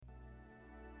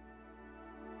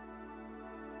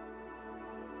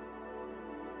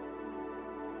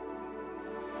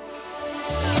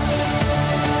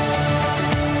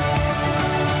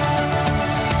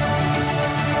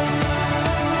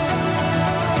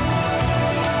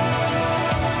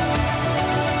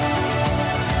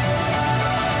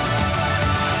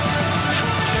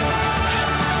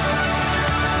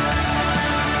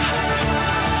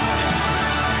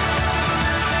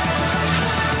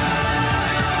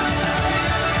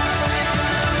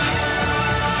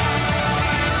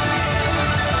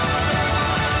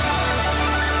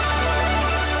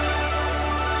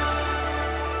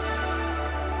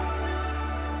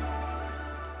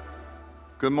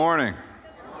Good morning.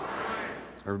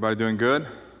 Everybody doing good?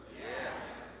 Yes.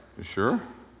 You sure?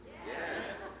 Yes.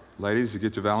 Ladies, you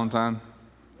get your Valentine?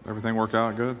 Everything work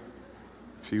out good?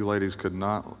 A few ladies could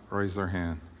not raise their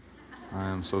hand. I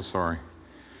am so sorry.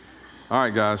 All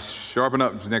right, guys, sharpen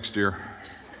up next year.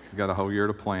 You got a whole year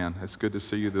to plan. It's good to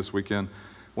see you this weekend. I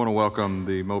want to welcome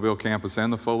the Mobile campus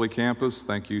and the Foley campus.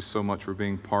 Thank you so much for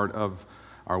being part of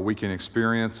our weekend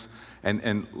experience.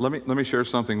 And let me share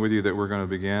something with you that we're going to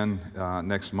begin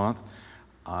next month.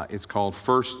 It's called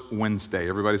First Wednesday.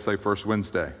 Everybody say First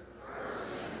Wednesday.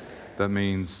 That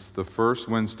means the first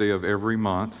Wednesday of every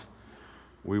month,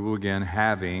 we will begin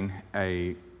having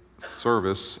a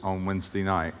service on Wednesday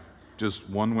night. Just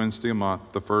one Wednesday a month,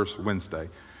 the first Wednesday.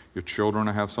 Your children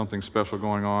will have something special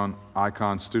going on,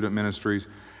 Icon Student Ministries,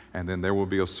 and then there will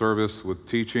be a service with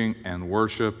teaching and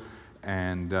worship,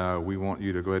 and we want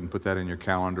you to go ahead and put that in your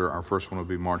calendar. Our first one will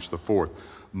be March the 4th.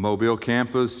 Mobile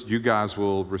campus, you guys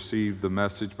will receive the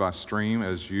message by stream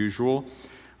as usual.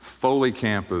 Foley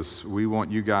campus, we want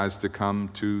you guys to come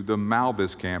to the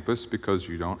Malbus campus because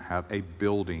you don't have a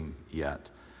building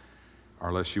yet. Or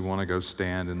unless you want to go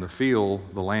stand in the field,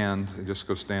 the land, and just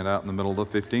go stand out in the middle of the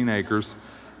 15 acres,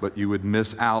 but you would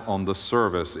miss out on the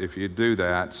service if you do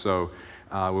that. So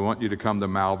we want you to come to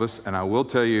Malbus. And I will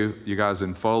tell you, you guys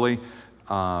in Foley,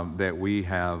 that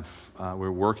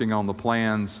we're working on the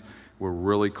plans. We're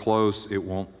really close. It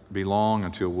won't be long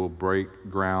until we'll break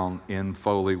ground in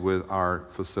Foley with our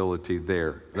facility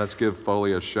there. Let's give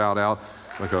Foley a shout out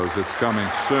because it's coming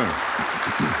soon.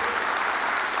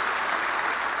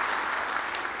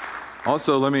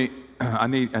 Also, I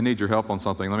need your help on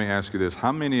something. Let me ask you this.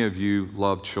 How many of you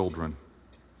love children?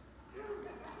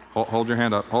 Hold your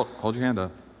hand up. Hold your hand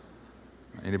up.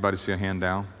 Anybody see a hand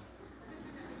down?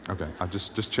 Okay, I'm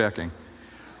just checking.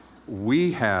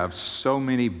 We have so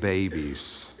many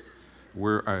babies.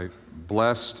 We're a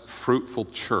blessed, fruitful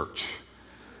church.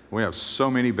 We have so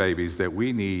many babies that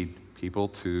we need people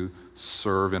to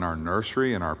serve in our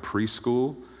nursery and our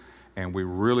preschool, and we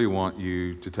really want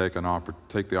you to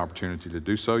take the opportunity to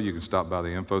do so. You can stop by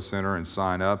the info center and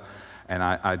sign up. And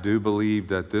I do believe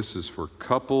that this is for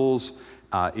couples.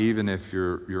 Even if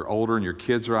you're older and your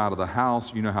kids are out of the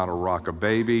house, you know how to rock a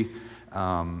baby.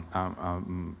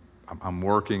 I'm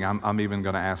working. I'm even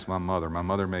going to ask my mother. My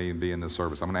mother may even be in this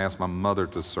service. I'm going to ask my mother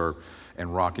to serve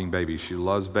in rocking babies. She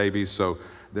loves babies, so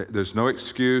there's no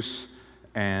excuse.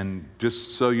 And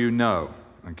just so you know,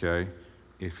 okay,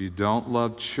 if you don't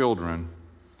love children,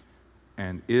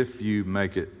 and if you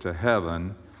make it to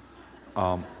heaven,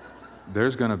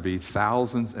 there's going to be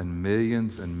thousands and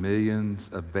millions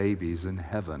of babies in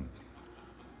heaven.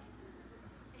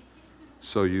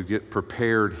 So you get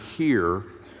prepared here,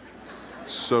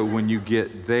 so when you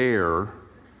get there,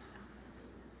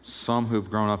 some who've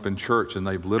grown up in church and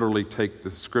they've literally take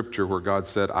the scripture where God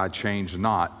said, I change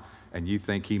not, and you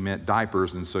think he meant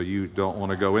diapers, and so you don't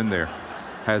want to go in there.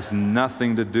 Has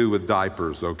nothing to do with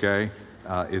diapers, okay?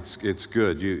 It's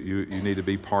good. You need to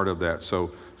be part of that.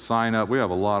 So sign up. We have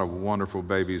a lot of wonderful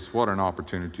babies. What an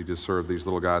opportunity to serve these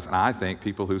little guys. And I think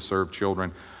people who serve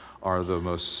children are the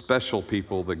most special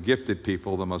people, the gifted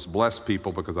people, the most blessed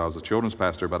people, because I was a children's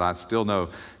pastor, but I still know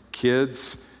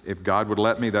kids, if God would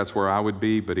let me, that's where I would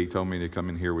be, but he told me to come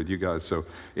in here with you guys. So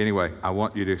anyway, I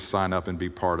want you to sign up and be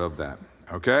part of that,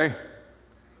 okay?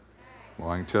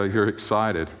 Well, I can tell you're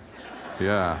excited.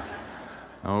 Yeah.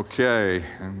 Okay,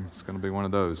 and it's going to be one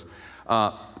of those.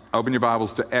 Open your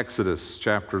Bibles to Exodus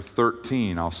chapter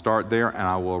 13. I'll start there, and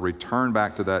I will return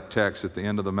back to that text at the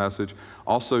end of the message.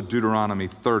 Also, Deuteronomy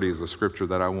 30 is a scripture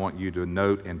that I want you to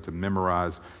note and to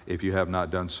memorize if you have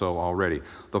not done so already.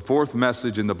 The fourth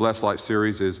message in the Blessed Life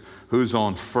series is Who's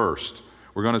on First?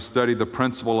 We're going to study the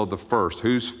principle of the first.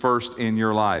 Who's first in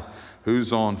your life?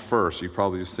 Who's on first? You've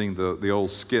probably seen the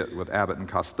old skit with Abbott and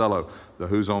Costello, the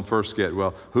Who's on First skit.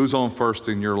 Well, who's on first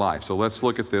in your life? So let's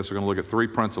look at this. We're going to look at three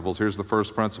principles. Here's the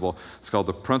first principle. It's called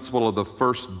the principle of the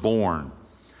firstborn.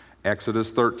 Exodus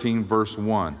 13, verse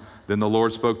 1. Then the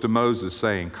Lord spoke to Moses,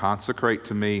 saying, consecrate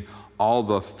to me all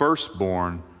the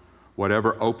firstborn,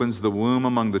 whatever opens the womb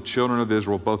among the children of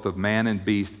Israel, both of man and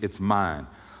beast, it's mine.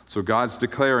 So God's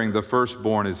declaring the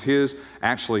firstborn is his.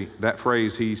 Actually, that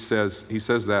phrase, he says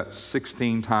that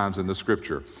 16 times in the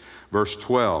scripture. Verse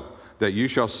 12, that you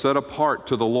shall set apart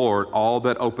to the Lord all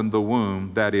that open the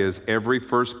womb, that is, every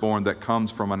firstborn that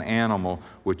comes from an animal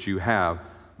which you have,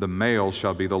 the male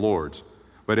shall be the Lord's.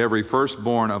 But every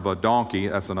firstborn of a donkey,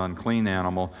 that's an unclean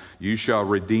animal, you shall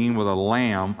redeem with a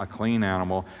lamb, a clean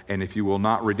animal, and if you will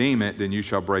not redeem it, then you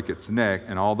shall break its neck,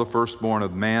 and all the firstborn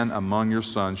of man among your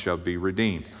sons shall be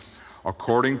redeemed.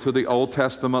 According to the Old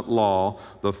Testament law,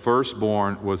 the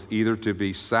firstborn was either to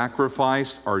be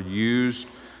sacrificed or used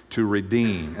to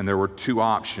redeem. And there were two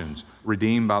options.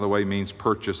 Redeem, by the way, means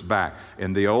purchase back.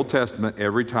 In the Old Testament,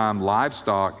 every time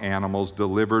livestock animals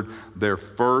delivered their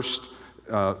first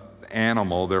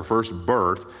animal, their first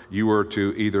birth, you were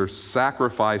to either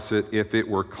sacrifice it if it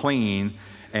were clean,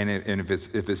 and if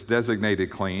it's designated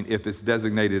clean. If it's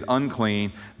designated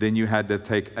unclean, then you had to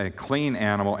take a clean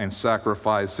animal and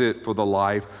sacrifice it for the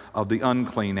life of the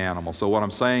unclean animal. So what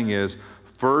I'm saying is,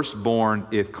 firstborn,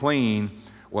 if clean,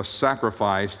 was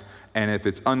sacrificed, and if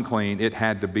it's unclean, it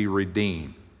had to be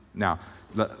redeemed. Now,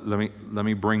 let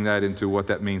me bring that into what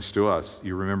that means to us.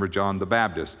 You remember John the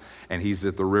Baptist, and he's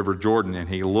at the River Jordan, and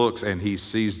he looks and he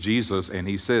sees Jesus, and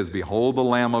he says, "Behold the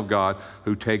Lamb of God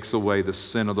who takes away the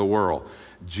sin of the world."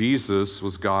 Jesus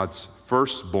was God's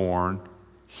firstborn.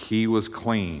 He was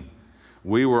clean.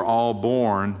 We were all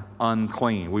born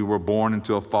unclean. We were born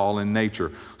into a fallen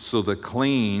nature. So the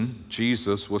clean,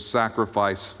 Jesus, was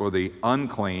sacrificed for the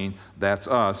unclean, that's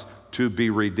us, to be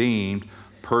redeemed,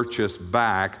 purchased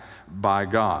back by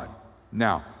God.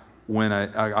 Now, when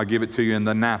I'll give it to you in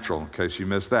the natural, in case you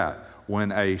missed that.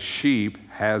 When a sheep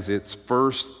has its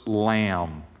first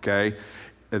lamb, okay,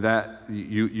 that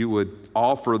you would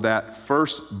offer that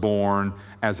firstborn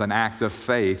as an act of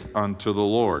faith unto the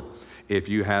Lord. If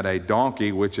you had a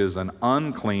donkey, which is an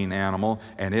unclean animal,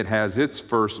 and it has its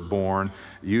firstborn,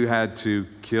 you had to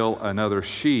kill another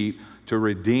sheep to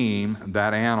redeem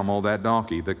that animal, that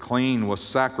donkey. The clean was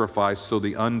sacrificed so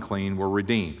the unclean were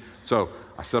redeemed. So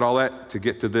I said all that to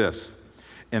get to this.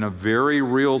 In a very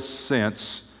real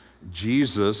sense,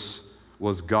 Jesus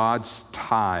was God's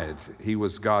tithe. He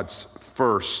was God's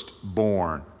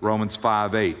firstborn. Romans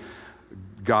 5:8.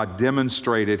 God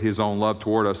demonstrated his own love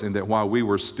toward us in that while we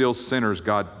were still sinners,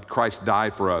 Christ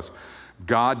died for us.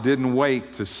 God didn't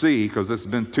wait to see, because it's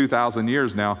been 2,000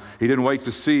 years now, he didn't wait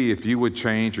to see if you would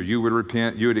change or you would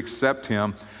repent, you would accept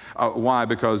him. Why?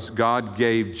 Because God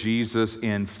gave Jesus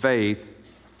in faith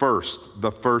first,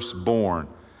 the firstborn.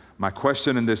 My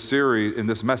question in this series, in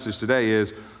this message today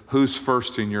is, who's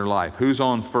first in your life? Who's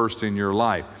on first in your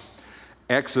life?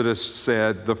 Exodus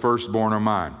said, the firstborn are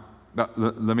mine. Now,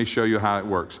 let me show you how it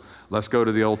works. Let's go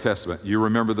to the Old Testament. You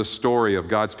remember the story of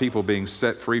God's people being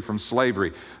set free from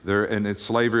slavery. They're in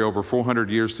slavery over 400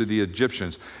 years to the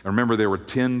Egyptians. And remember, there were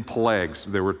 10 plagues.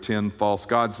 There were 10 false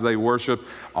gods they worshiped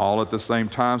all at the same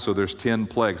time, so there's 10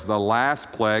 plagues. The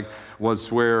last plague was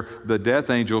where the death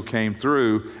angel came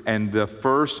through, and the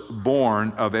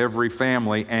firstborn of every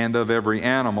family and of every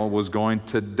animal was going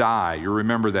to die. You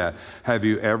remember that. Have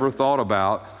you ever thought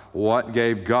about what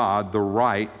gave God the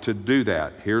right to do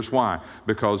that? Here's why.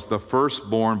 Because the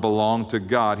firstborn belonged to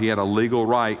God. He had a legal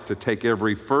right to take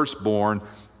every firstborn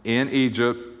in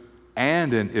Egypt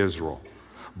and in Israel.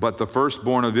 But the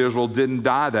firstborn of Israel didn't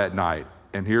die that night.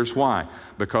 And here's why.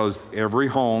 Because every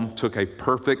home took a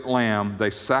perfect lamb, they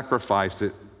sacrificed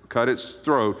it, cut its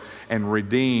throat, and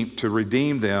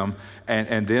redeem them.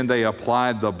 And then they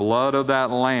applied the blood of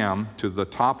that lamb to the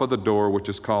top of the door, which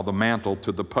is called the mantle,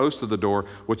 to the post of the door,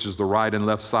 which is the right and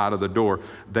left side of the door.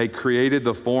 They created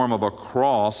the form of a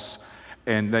cross,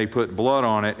 and they put blood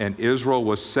on it, and Israel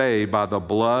was saved by the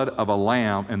blood of a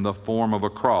lamb in the form of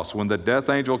a cross. When the death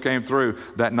angel came through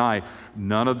that night,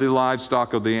 none of the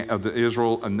livestock of the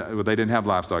Israel, they didn't have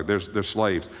livestock, they're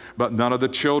slaves, but none of the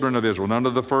children of Israel, none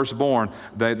of the firstborn,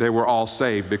 they were all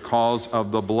saved because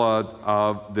of the blood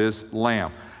of this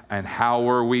lamb. And how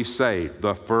were we saved?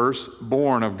 The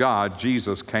firstborn of God,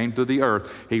 Jesus, came to the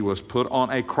earth. He was put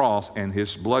on a cross, and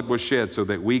his blood was shed so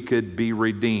that we could be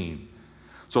redeemed.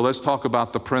 So let's talk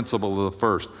about the principle of the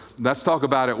first. Let's talk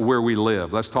about it where we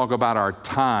live. Let's talk about our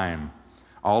time.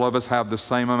 All of us have the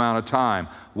same amount of time.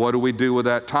 What do we do with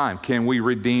that time? Can we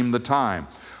redeem the time?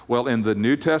 Well, in the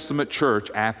New Testament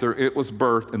church, after it was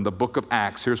birthed in the book of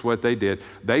Acts, here's what they did.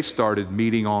 They started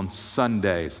meeting on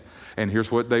Sundays. And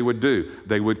here's what they would do.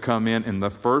 They would come in the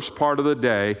first part of the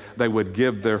day. They would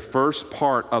give their first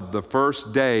part of the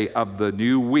first day of the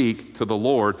new week to the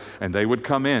Lord, and they would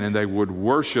come in and they would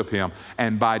worship him.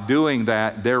 And by doing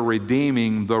that, they're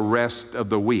redeeming the rest of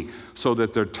the week so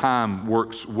that their time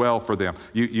works well for them.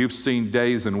 You've seen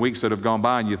days and weeks that have gone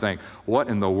by, and you think, what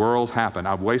in the world's happened?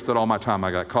 I've wasted all my time.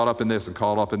 I got caught up in this and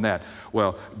caught up in that.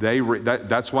 Well,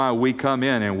 that's why we come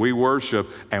in and we worship,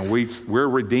 and we're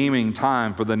redeeming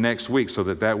time for the next week so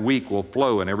that week will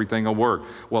flow and everything will work.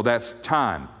 Well, that's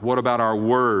time. What about our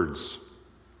words?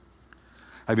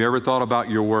 Have you ever thought about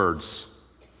your words?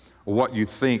 What you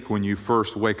think when you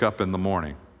first wake up in the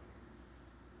morning?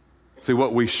 See,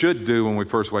 what we should do when we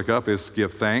first wake up is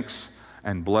give thanks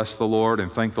and bless the Lord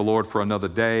and thank the Lord for another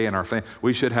day. And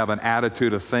we should have an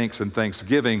attitude of thanks and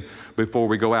thanksgiving before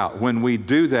we go out. When we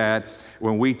do that,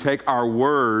 when we take our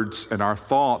words and our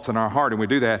thoughts and our heart and we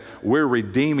do that, we're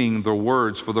redeeming the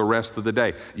words for the rest of the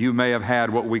day. You may have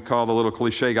had what we call the little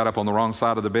cliche, got up on the wrong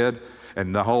side of the bed,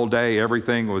 and the whole day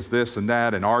everything was this and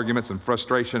that and arguments and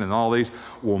frustration and all these.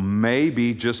 Well,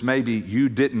 maybe, just maybe, you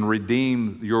didn't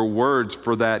redeem your words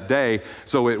for that day.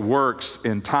 So it works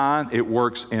in time, it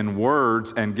works in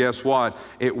words, and guess what?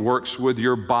 It works with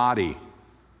your body.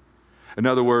 In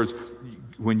other words,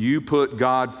 when you put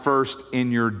God first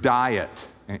in your diet,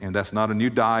 and that's not a new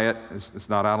diet, it's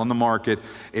not out on the market,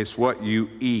 it's what you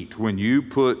eat. When you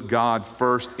put God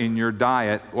first in your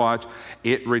diet, watch,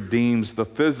 it redeems the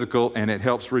physical and it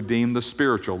helps redeem the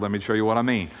spiritual. Let me show you what I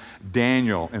mean.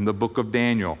 Daniel, in the book of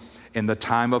Daniel, in the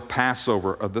time of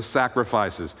Passover, of the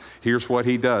sacrifices, here's what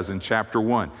he does in chapter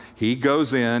 1. He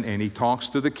goes in and he talks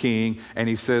to the king and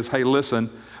he says, hey, listen,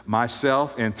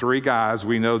 myself and 3 guys,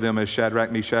 we know them as Shadrach,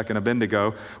 Meshach, and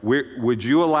Abednego, would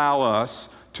you allow us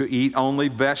to eat only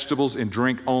vegetables and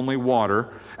drink only water,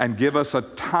 and give us a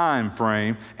time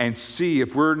frame and see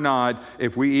if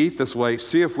we eat this way,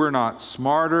 see if we're not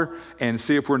smarter and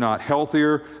see if we're not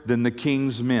healthier than the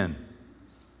king's men.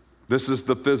 This is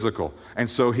the physical.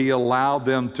 And so he allowed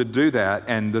them to do that.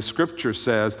 And the scripture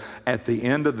says at the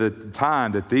end of the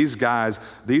time that these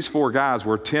 4 guys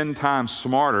were 10 times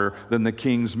smarter than the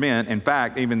king's men. In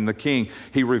fact, even the king,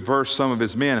 he reversed some of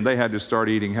his men and they had to start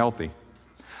eating healthy.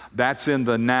 That's in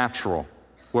the natural.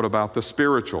 What about the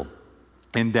spiritual?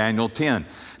 In Daniel 10,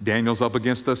 Daniel's up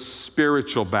against a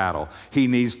spiritual battle. He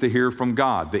needs to hear from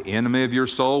God. The enemy of your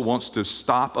soul wants to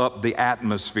stop up the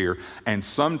atmosphere. And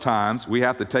sometimes we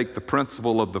have to take the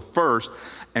principle of the first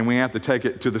and we have to take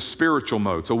it to the spiritual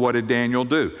mode. So what did Daniel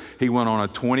do? He went on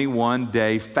a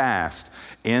 21-day fast.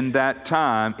 In that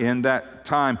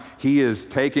time, he is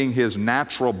taking his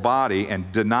natural body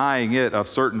and denying it of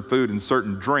certain food and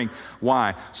certain drink.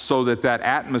 Why? So that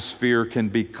atmosphere can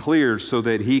be cleared so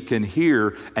that he can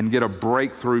hear and get a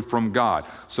breakthrough from God.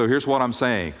 So here's what I'm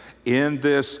saying. In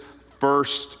this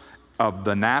first of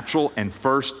the natural and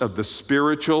first of the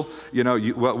spiritual,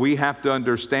 what we have to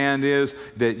understand is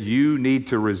that you need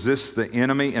to resist the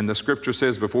enemy. And the scripture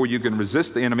says before you can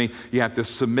resist the enemy, you have to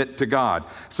submit to God.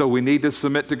 So we need to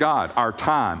submit to God. Our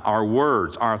time, our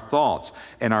words, our thoughts,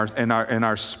 and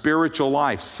our spiritual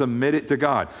life, submit it to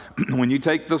God. When you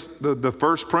take the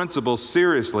first principle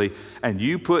seriously and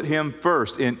you put him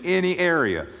first in any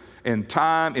area, in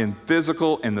time, in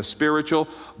physical, in the spiritual,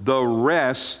 the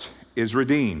rest is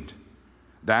redeemed.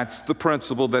 That's the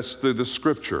principle that's through the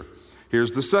scripture.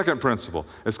 Here's the second principle.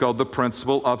 It's called the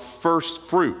principle of first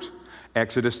fruit.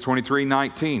 Exodus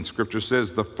 23:19, scripture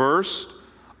says, the first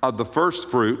of the first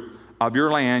fruit of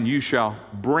your land you shall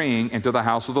bring into the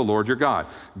house of the Lord your God.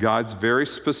 God's very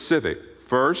specific.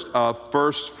 First of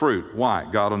first fruit. Why?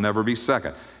 God will never be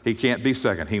second. He can't be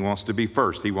second. He wants to be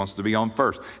first. He wants to be on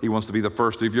first. He wants to be the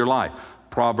first of your life.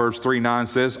 Proverbs 3:9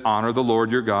 says, honor the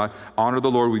Lord your God. Honor the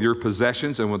Lord with your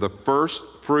possessions and with the first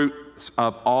fruits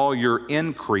of all your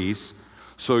increase,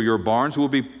 so your barns will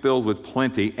be filled with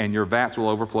plenty and your vats will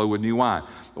overflow with new wine.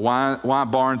 Why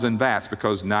barns and vats?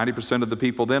 Because 90% of the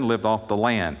people then lived off the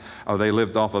land, or they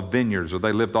lived off of vineyards, or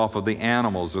they lived off of the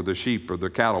animals or the sheep or the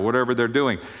cattle, whatever they're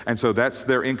doing. And so that's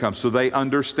their income. So they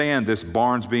understand this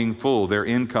barns being full, their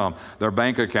income, their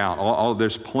bank account,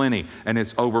 there's plenty and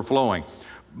it's overflowing.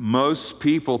 Most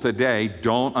people today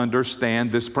don't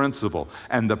understand this principle.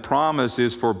 And the promise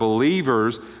is for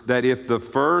believers that if the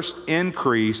first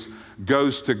increase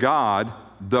goes to God,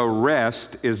 the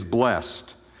rest is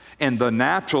blessed. In the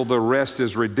natural, the rest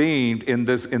is redeemed. In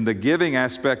the giving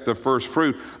aspect of first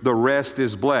fruit, the rest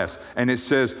is blessed. And it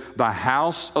says, the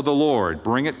house of the Lord,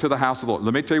 bring it to the house of the Lord.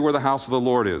 Let me tell you where the house of the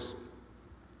Lord is.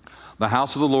 The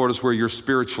house of the Lord is where you're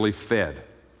spiritually fed.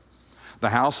 The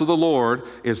house of the Lord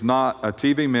is not a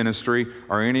TV ministry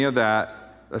or any of that.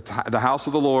 The house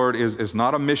of the Lord is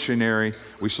not a missionary.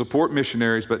 We support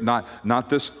missionaries, but not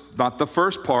the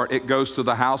first part. It goes to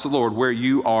the house of the Lord where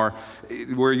you are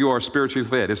spiritually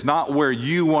fed. It's not where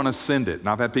you want to send it. And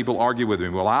I've had people argue with me.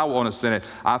 Well, I want to send it.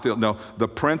 I feel no. The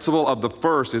principle of the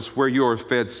first is where you are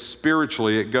fed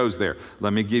spiritually. It goes there.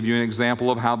 Let me give you an example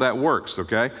of how that works.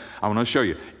 Okay, I want to show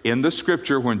you in the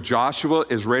scripture when Joshua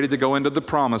is ready to go into the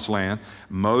promised land.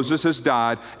 Moses has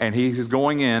died, and he is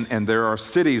going in, and there are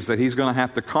cities that he's going to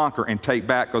have to to conquer and take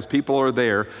back because people are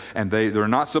there and they're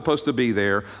not supposed to be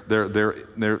there.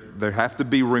 They have to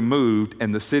be removed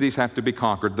and the cities have to be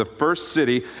conquered. The first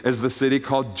city is the city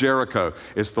called Jericho.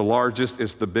 It's the largest,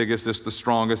 it's the biggest, it's the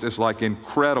strongest. It's like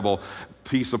incredible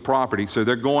piece of property. So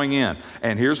they're going in.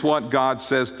 And here's what God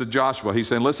says to Joshua. He's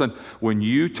saying, listen, when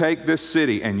you take this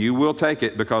city, and you will take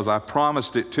it because I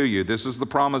promised it to you, this is the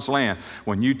promised land.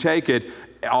 When you take it,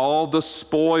 all the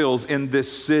spoils in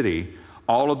this city,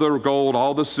 all of the gold,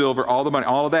 all the silver, all the money,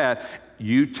 all of that,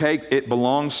 you take, it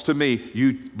belongs to me.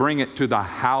 You bring it to the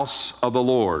house of the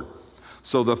Lord.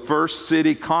 So the first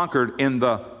city conquered in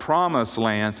the promised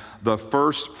land, the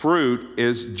first fruit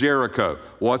is Jericho.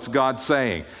 What's God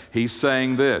saying? He's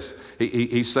saying this.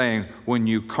 He's saying, when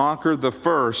you conquer the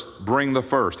first, bring the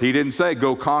first. He didn't say,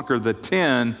 go conquer the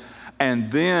 10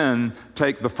 and then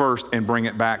take the first and bring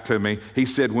it back to me. He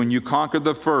said, when you conquer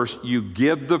the first, you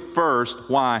give the first.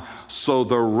 Why? So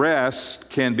the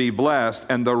rest can be blessed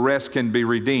and the rest can be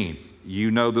redeemed.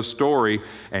 You know the story,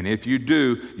 and if you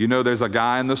do, you know there's a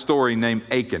guy in the story named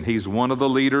Achan. He's one of the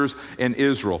leaders in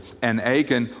Israel. And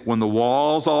Achan, when the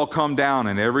walls all come down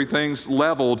and everything's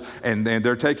leveled and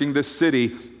they're taking this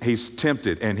city, he's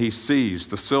tempted and he sees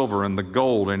the silver and the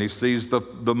gold and he sees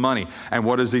the money. And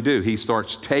what does he do? He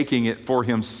starts taking it for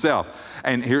himself.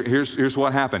 And here's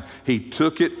what happened. He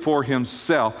took it for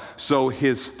himself, so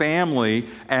his family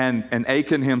and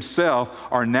Achan himself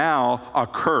are now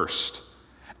accursed.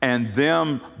 And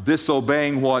them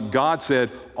disobeying what God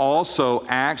said also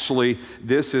actually,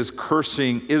 this is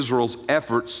cursing Israel's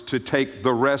efforts to take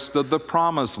the rest of the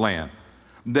promised land.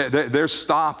 They're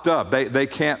stopped up. They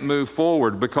can't move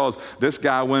forward because this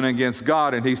guy went against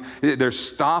God, and they're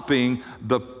stopping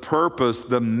the purpose,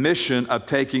 the mission of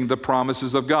taking the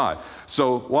promises of God.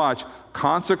 So watch,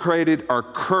 consecrated or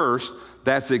cursed.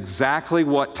 That's exactly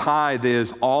what tithe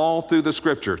is all through the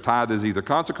scripture. Tithe is either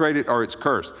consecrated or it's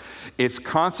cursed. It's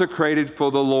consecrated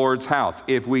for the Lord's house.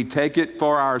 If we take it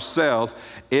for ourselves,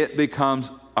 it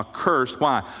becomes accursed.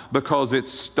 Why? Because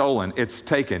it's stolen, it's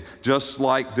taken. Just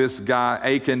like this guy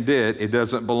Achan did, it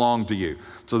doesn't belong to you.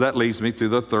 So that leads me to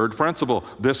the third principle.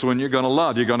 This one you're going to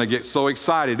love. You're going to get so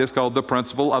excited. It's called the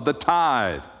principle of the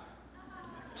tithe.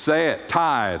 Say it,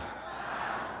 tithe.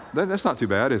 That's not too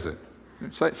bad, is it?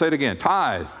 Say it again,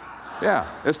 tithe. Yeah,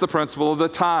 it's the principle of the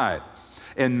tithe.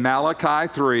 In Malachi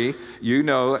 3, you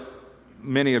know,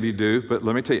 many of you do, but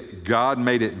let me tell you, God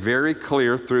made it very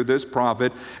clear through this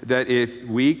prophet that if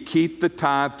we keep the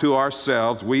tithe to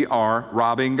ourselves, we are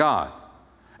robbing God.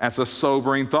 That's a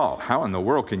sobering thought. How in the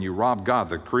world can you rob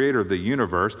God, the creator of the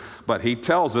universe? But he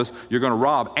tells us you're going to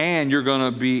rob and you're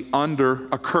going to be under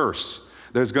a curse.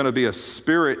 There's going to be a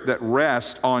spirit that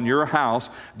rests on your house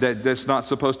that's not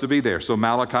supposed to be there. So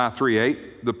Malachi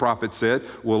 3:8, the prophet said,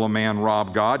 will a man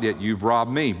rob God? Yet you've robbed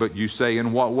me. But you say,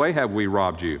 in what way have we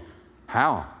robbed you?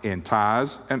 How? In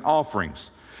tithes and offerings.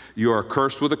 You are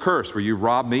cursed with a curse, for you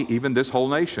robbed me, even this whole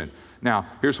nation. Now,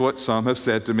 here's what some have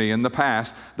said to me in the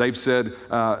past. They've said,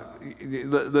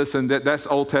 listen, that's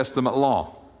Old Testament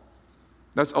law.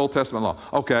 That's Old Testament law.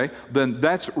 Okay, then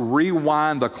let's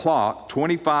rewind the clock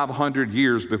 2,500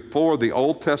 years before the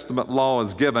Old Testament law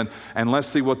is given, and let's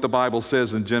see what the Bible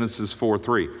says in Genesis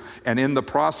 4:3. And in the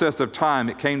process of time,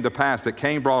 it came to pass that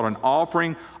Cain brought an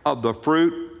offering of the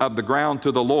fruit of the ground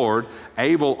to the Lord.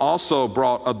 Abel also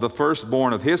brought of the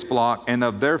firstborn of his flock and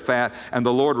of their fat, and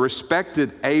the Lord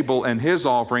respected Abel and his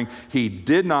offering. He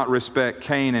did not respect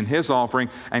Cain and his offering,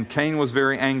 and Cain was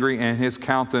very angry and his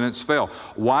countenance fell.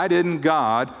 Why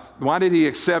did he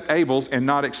accept Abel's and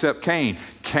not accept Cain?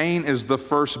 Cain is the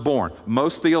firstborn.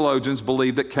 Most theologians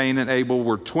believe that Cain and Abel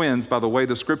were twins by the way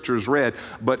the scripture is read,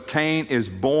 but Cain is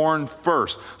born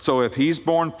first. So if he's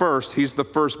born first, he's the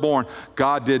firstborn.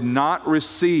 God did not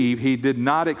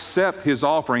accept his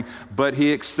offering, but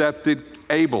he accepted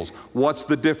Abel's. What's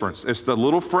the difference? It's the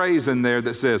little phrase in there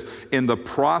that says, in the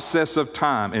process of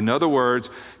time. In other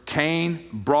words, Cain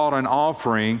brought an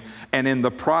offering, and in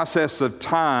the process of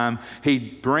time, he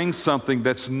brings something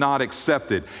that's not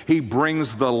accepted. He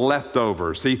brings the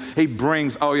leftovers. He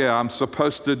brings, oh yeah, I'm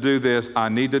supposed to do this. I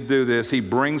need to do this. He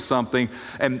brings something,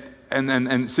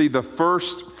 and see, the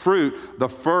first fruit,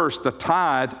 the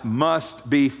tithe must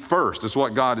be first, is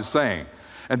what God is saying.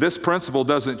 And this principle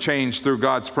doesn't change through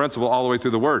God's principle all the way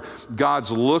through the Word.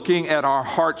 God's looking at our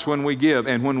hearts when we give.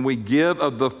 And when we give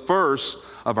of the first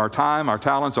of our time, our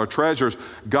talents, our treasures,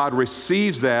 God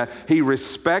receives that. He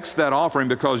respects that offering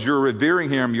because you're revering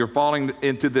Him. You're falling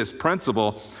into this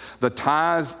principle. The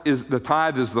tithe is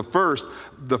the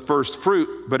first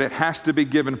fruit, but it has to be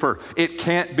given first. It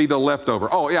can't be the leftover.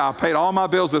 Oh yeah, I paid all my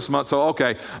bills this month, so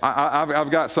okay, I've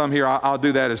got some here. I'll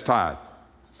do that as tithe.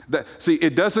 See,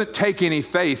 it doesn't take any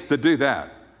faith to do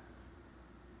that.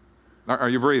 Are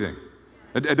you breathing?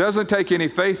 It doesn't take any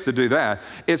faith to do that.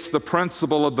 It's the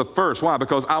principle of the first. Why?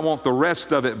 Because I want the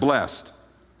rest of it blessed.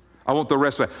 I want the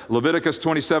rest of it. Leviticus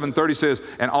 27:30 says,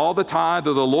 and all the tithe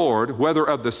of the Lord, whether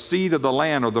of the seed of the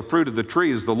land or the fruit of the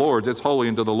tree is the Lord's, it's holy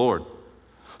unto the Lord.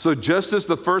 So just as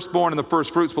the firstborn and the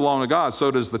first fruits belong to God,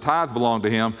 so does the tithe belong to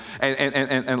him.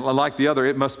 And like the other,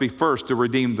 it must be first to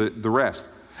redeem the rest.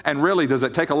 And really, does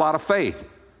it take a lot of faith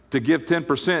to give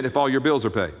 10% if all your bills are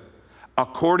paid?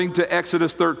 According to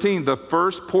Exodus 13, the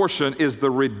first portion is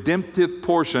the redemptive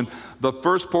portion. The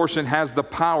first portion has the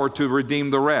power to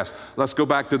redeem the rest. Let's go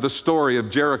back to the story of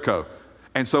Jericho.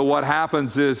 And so what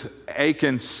happens is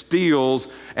Achan steals,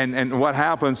 and what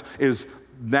happens is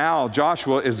now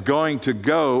Joshua is going to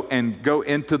go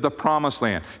into the promised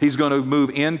land. He's going to move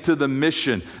into the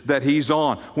mission that he's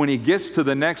on. When he gets to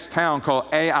the next town called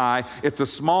Ai, it's a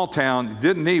small town.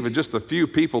 Didn't need but just a few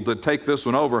people to take this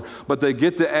one over. But they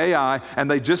get to Ai, and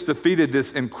they just defeated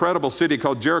this incredible city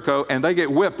called Jericho, and they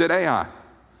get whipped at Ai.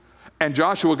 And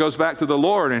Joshua goes back to the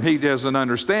Lord, and he doesn't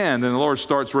understand. And the Lord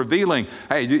starts revealing,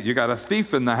 hey, you got a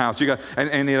thief in the house.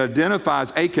 And it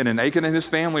identifies Achan, and Achan and his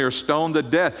family are stoned to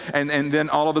death. And then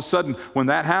all of a sudden, when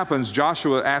that happens,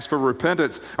 Joshua asks for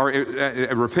repentance, or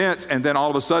repents, and then all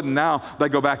of a sudden now they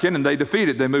go back in and they defeat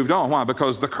it. They moved on. Why?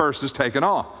 Because the curse is taken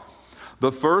off.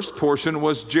 The first portion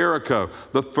was Jericho.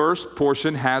 The first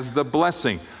portion has the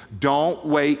blessing. Don't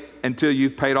wait until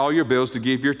you've paid all your bills to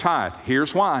give your tithe.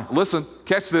 Here's why. Listen,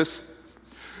 catch this.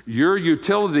 Your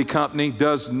utility company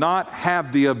does not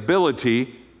have the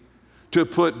ability to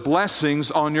put blessings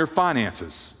on your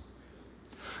finances.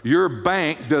 Your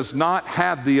bank does not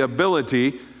have the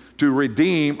ability to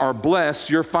redeem or bless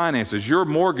your finances. Your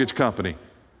mortgage company.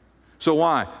 So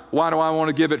why? Why do I want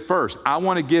to give it first? I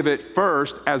want to give it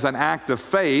first as an act of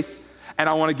faith, and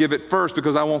I want to give it first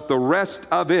because I want the rest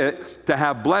of it to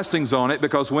have blessings on it,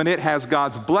 because when it has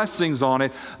God's blessings on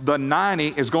it, the 90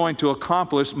 is going to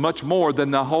accomplish much more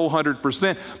than the whole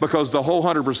 100%, because the whole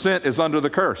 100% is under the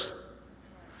curse.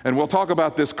 And we'll talk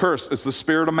about this curse. It's the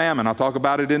spirit of mammon. I'll talk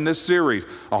about it in this series,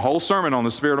 a whole sermon on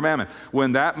the spirit of mammon.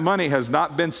 When that money has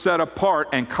not been set apart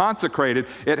and consecrated,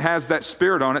 it has that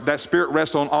spirit on it. That spirit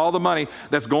rests on all the money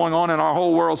that's going on in our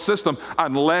whole world system,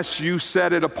 unless you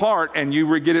set it apart and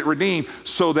you get it redeemed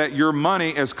so that your money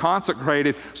is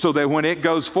consecrated, so that when it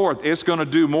goes forth, it's going to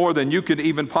do more than you could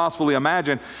even possibly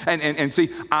imagine. And see,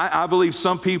 I believe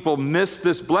some people miss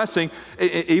this blessing.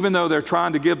 Even though they're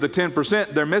trying to give the 10%,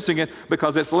 they're missing it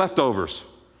because it's leftovers.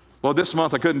 Well, this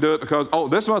month I couldn't do it because,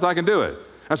 this month I can do it.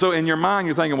 And so in your mind,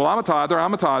 you're thinking, well, I'm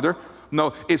a tither.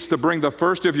 No, it's to bring the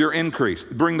first of your increase.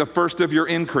 Bring the first of your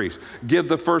increase. Give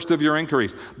the first of your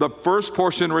increase. The first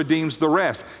portion redeems the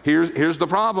rest. Here's the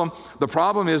problem. The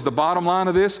problem is, the bottom line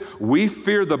of this, we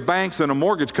fear the banks and a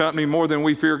mortgage company more than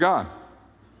we fear God.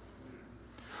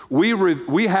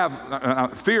 We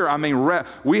have fear,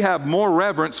 we have more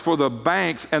reverence for the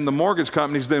banks and the mortgage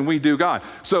companies than we do God.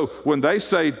 So when they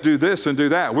say do this and do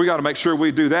that, we got to make sure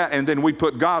we do that, and then we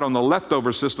put God on the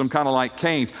leftover system, kind of like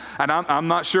Cain's. And I'm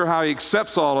not sure how he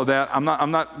accepts all of that. I'm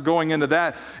not going into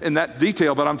that in that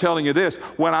detail, but I'm telling you this: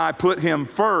 when I put him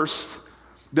first,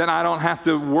 then I don't have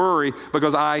to worry,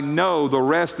 because I know the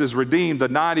rest is redeemed. The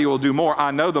 90 will do more.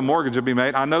 I know the mortgage will be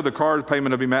made. I know the car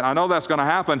payment will be made. I know that's going to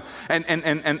happen.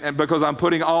 And because I'm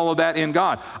putting all of that in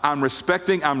God, I'm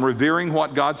revering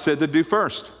what God said to do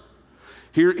first.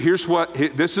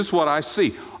 This is what I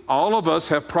see. All of us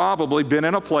have probably been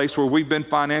in a place where we've been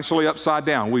financially upside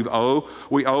down.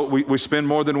 We spend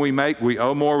more than we make. We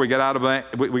owe more. We get out of bank.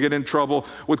 We get in trouble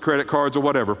with credit cards or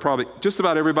whatever. Probably just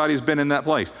about everybody's been in that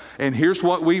place. And here's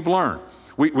what we've learned.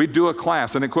 We do a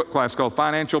class, an equipped class called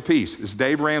Financial Peace. It's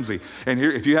Dave Ramsey. And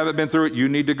here, if you haven't been through it, you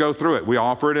need to go through it. We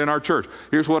offer it in our church.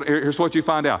 Here's what you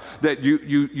find out. That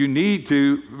you need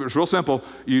to, it's real simple,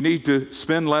 you need to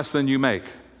spend less than you make.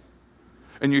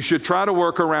 And you should try to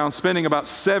work around spending about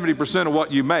 70% of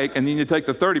what you make, and then you take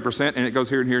the 30% and it goes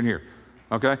here and here and here.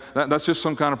 Okay? That's just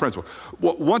some kind of principle.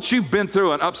 Once you've been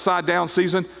through an upside down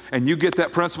season and you get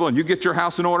that principle and you get your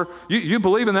house in order, you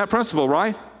believe in that principle,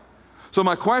 right? So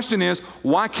my question is,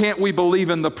 why can't we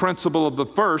believe in the principle of the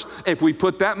first if we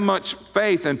put that much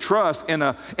faith and trust in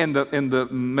the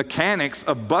mechanics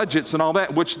of budgets and all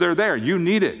that, which they're there. You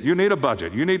need it. You need a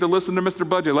budget. You need to listen to Mr.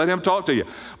 Budget. Let him talk to you.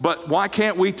 But why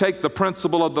can't we take the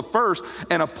principle of the first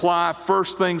and apply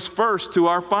first things first to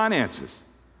our finances?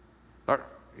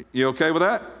 You okay with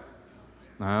that?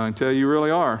 I can tell you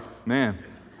really are, man.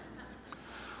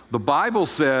 The Bible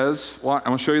says, well, I'm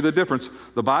going to show you the difference.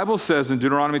 The Bible says in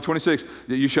Deuteronomy 26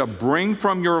 that you shall bring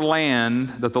from your land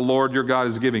that the Lord your God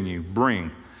is giving you.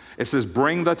 Bring. It says,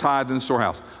 bring the tithe in the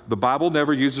storehouse. The Bible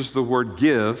never uses the word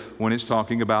give when it's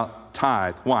talking about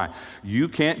tithe. Why? You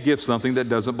can't give something that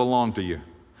doesn't belong to you.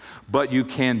 But you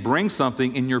can bring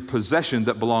something in your possession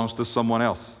that belongs to someone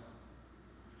else.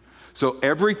 So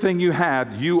everything you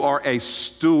have, you are a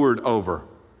steward over.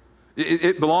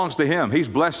 It belongs to him. He's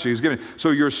blessed you. He's given. So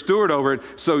you're a steward over it.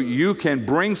 So you can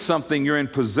bring something you're in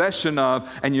possession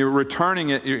of, and you're returning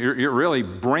it. You're really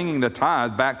bringing the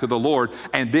tithe back to the Lord,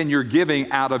 and then you're giving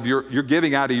out of your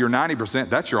 90%.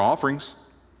 That's your offerings.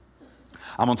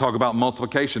 I'm going to talk about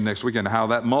multiplication next week and how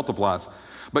that multiplies.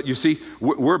 But you see,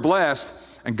 we're blessed,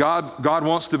 and God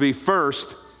wants to be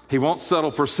first. He won't settle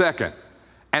for second.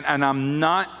 And I'm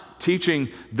not teaching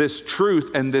this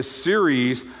truth and this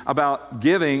series about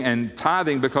giving and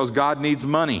tithing because God needs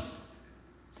money.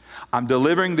 I'm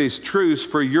delivering these truths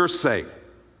for your sake.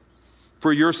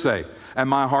 For your sake. And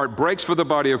my heart breaks for the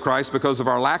body of Christ because of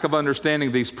our lack of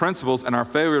understanding these principles and our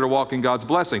failure to walk in God's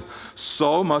blessing.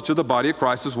 So much of the body of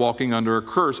Christ is walking under a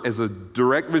curse as a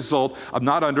direct result of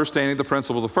not understanding the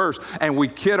principle of the first. And we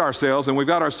kid ourselves, and we've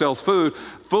got ourselves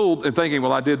fooled and thinking,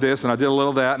 well, I did this, and I did a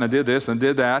little of that, and I did this, and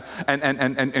did that. And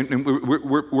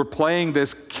we're playing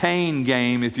this Cain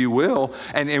game, if you will,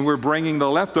 and we're bringing the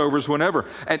leftovers whenever.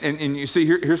 And you see,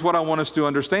 here's what I want us to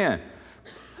understand.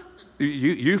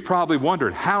 You've probably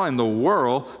wondered, how in the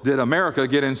world did America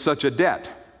get in such a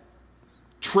debt?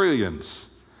 Trillions.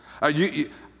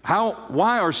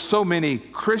 Why are so many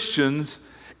Christians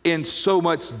in so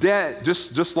much debt,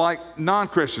 just like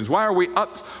non-Christians? Why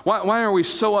are we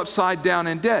so upside down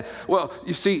in debt? Well,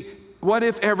 you see, what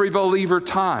if every believer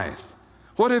tithed?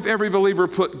 What if every believer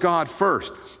put God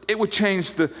first? It would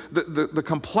change the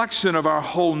complexion of our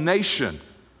whole nation.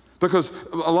 Because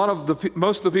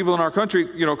most of the people in our country,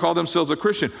 call themselves a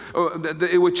Christian.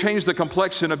 It would change the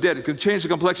complexion of debt. It could change the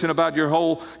complexion about your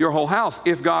whole house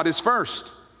if God is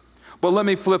first. But let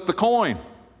me flip the coin.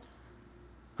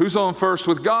 Who's on first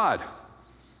with God?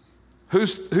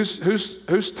 Who's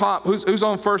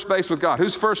on first base with God?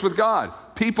 Who's first with God?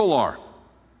 People are.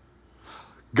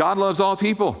 God loves all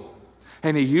people.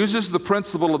 And he uses the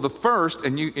principle of the first,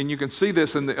 and you can see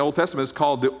this in the Old Testament. It's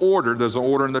called the order. There's an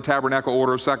order in the tabernacle,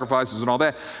 order of sacrifices and all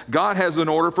that. God has an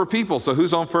order for people. So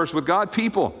who's on first with God?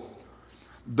 People.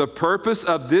 The purpose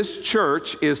of this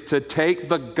church is to take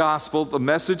the gospel, the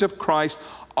message of Christ,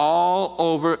 all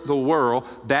over the world.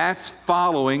 That's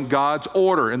following God's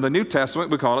order. In the New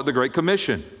Testament, we call it the Great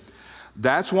Commission.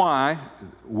 That's why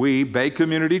we, Bay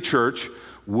Community Church,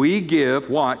 we give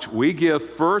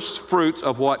first fruits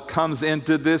of what comes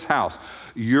into this house.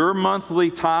 Your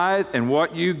monthly tithe and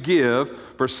what you give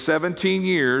for 17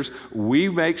 years, we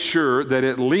make sure that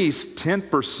at least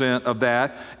 10% of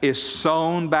that is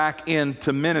sown back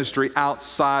into ministry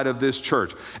outside of this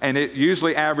church. And it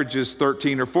usually averages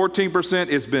 13 or 14%.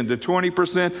 It's been to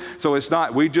 20%. So it's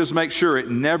not, we just make sure it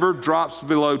never drops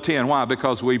below 10. Why?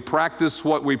 Because we practice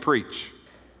what we preach.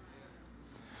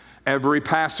 Every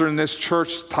pastor in this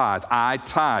church tithe. I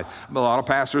tithe. A lot of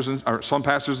pastors, or some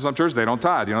pastors in some churches, they don't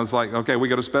tithe. It's like, okay, we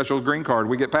get a special green card,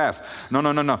 we get passed. No.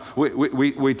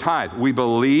 We tithe. We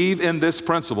believe in this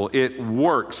principle. It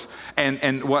works.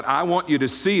 And what I want you to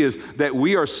see is that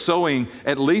we are sowing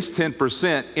at least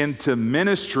 10% into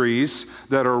ministries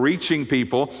that are reaching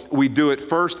people. We do it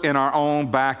first in our own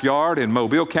backyard in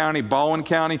Mobile County, Baldwin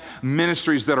County,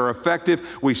 ministries that are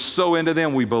effective. We sow into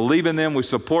them. We believe in them. We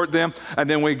support them. And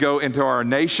then we go into our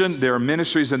nation. There are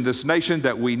ministries in this nation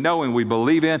that we know and we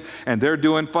believe in, and they're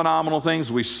doing phenomenal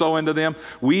things. We sow into them.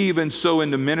 We even sow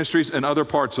into ministries in other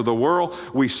parts of the world.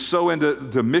 We sow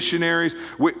into missionaries.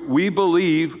 We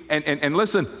believe, and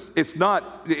listen, it's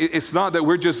not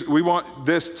that we want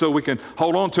this so we can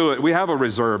hold on to it. We have a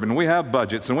reserve and we have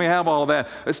budgets and we have all of that.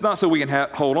 It's not so we can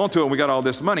hold on to it and we got all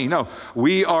this money. No,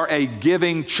 we are a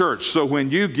giving church. So when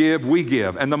you give, we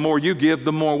give. And the more you give,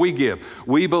 the more we give.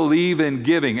 We believe in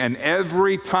giving. And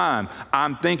every time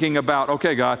I'm thinking about,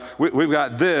 okay, God, we've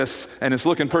got this and it's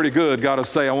looking pretty good, God will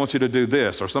say, I want you to do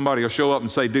this. Or somebody will show up and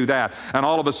say, do that. And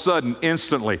all of a sudden,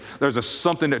 instantly, there's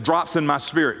something that drops in my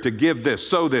spirit to give this,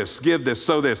 sow this, give this,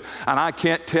 sow this. And I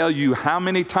can't tell you how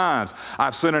many times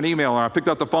I've sent an email or I picked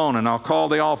up the phone and I'll call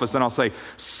the office and I'll say,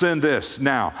 send this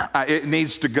now. It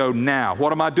needs to go now.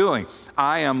 What am I doing?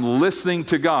 I am listening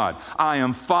to God. I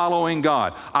am following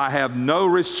God. I have no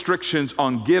restrictions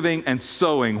on giving and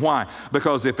sowing. Why?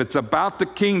 Because if it's about the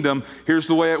kingdom, here's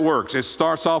the way it works. It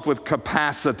starts off with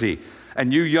capacity.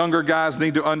 And you younger guys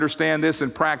need to understand this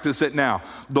and practice it now.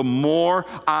 The more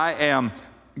I am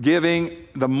giving,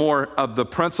 the more of the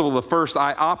principle, the first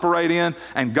I operate in,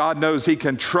 and God knows He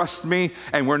can trust me,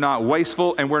 and we're not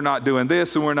wasteful, and we're not doing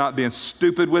this, and we're not being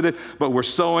stupid with it, but we're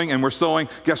sowing, and we're sowing.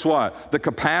 Guess what? The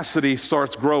capacity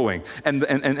starts growing, and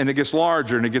it gets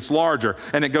larger, and it gets larger,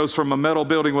 and it goes from a metal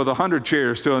building with 100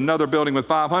 chairs to another building with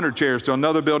 500 chairs to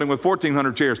another building with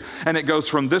 1,400 chairs, and it goes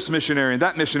from this missionary and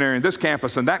this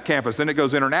campus and that campus, and it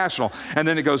goes international, and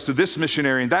then it goes to this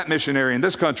missionary and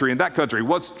this country and that country.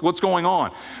 What's going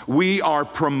on? We are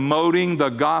promoting the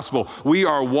gospel. We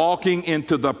are walking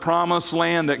into the promised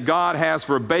land that God has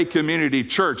for Bay Community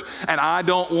Church. And I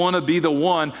don't want to be the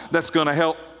one that's going to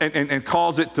help and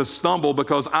cause it to stumble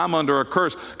because I'm under a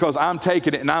curse, because I'm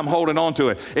taking it and I'm holding on to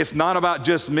it. It's not about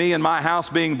just me and my house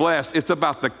being blessed. It's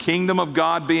about the kingdom of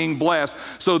God being blessed,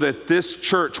 so that this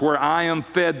church where I am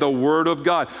fed the word of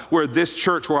God, where this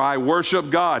church where I worship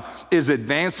God is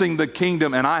advancing the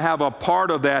kingdom, and I have a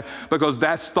part of that because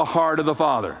that's the heart of the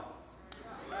Father.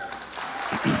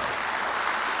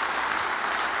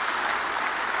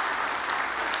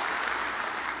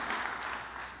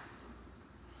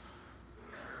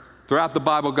 Throughout the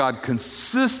Bible, God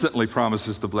consistently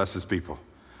promises to bless His people.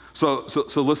 So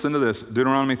listen to this.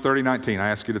 Deuteronomy 30:19. I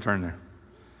ask you to turn there.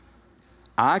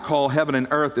 I call heaven and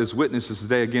earth as witnesses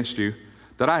today against you,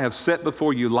 that I have set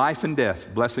before you life and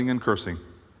death, blessing and cursing.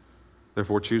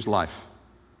 Therefore choose life,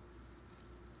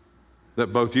 that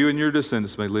both you and your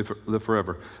descendants may live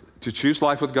forever. To choose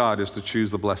life with God is to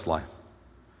choose the blessed life.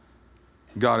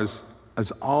 God is,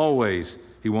 as always,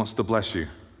 He wants to bless you.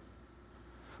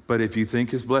 But if you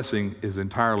think His blessing is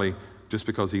entirely just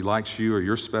because He likes you, or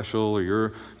you're special, or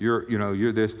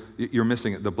you're this, you're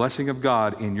missing it. The blessing of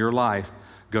God in your life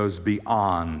goes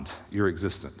beyond your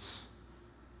existence.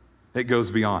 It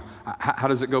goes beyond. How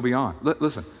does it go beyond?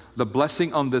 Listen. The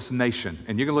blessing on this nation,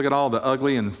 and you can look at all the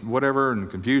ugly and whatever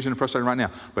and confusion and frustration right now,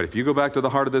 but if you go back to the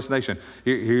heart of this nation,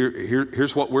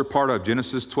 here's what we're part of.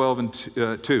 Genesis 12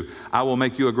 and 2. I will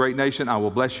make you a great nation. I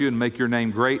will bless you and make your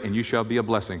name great, and you shall be a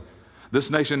blessing. This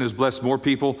nation has blessed more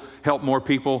people, helped more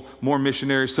people, more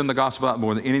missionaries, send the gospel out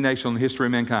more than any nation in the history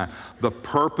of mankind. The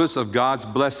purpose of God's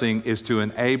blessing is to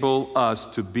enable us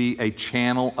to be a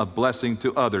channel of blessing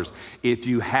to others. If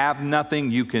you have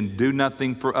nothing, you can do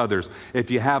nothing for others.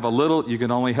 If you have a little, you can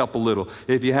only help a little.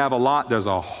 If you have a lot, there's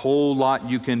a whole lot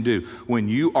you can do. When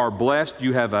you are blessed,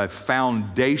 you have a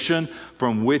foundation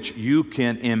from which you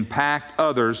can impact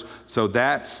others. So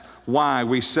that's why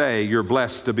we say you're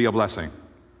blessed to be a blessing.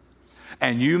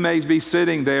 And you may be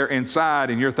sitting there inside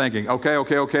and you're thinking,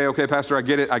 okay, Pastor, I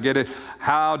get it.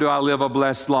 How do I live a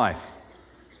blessed life?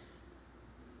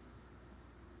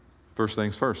 First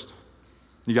things first.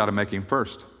 You got to make Him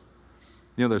first.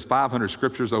 You know, there's 500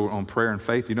 scriptures on prayer and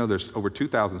faith. You know, there's over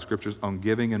 2,000 scriptures on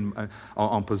giving and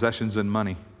on possessions and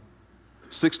money.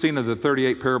 16 of the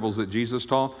 38 parables that Jesus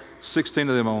taught, 16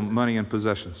 of them on money and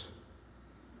possessions.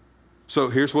 So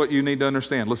here's what you need to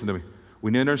understand. Listen to me. We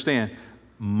need to understand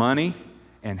money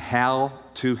and how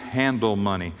to handle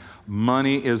money.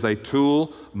 Money is a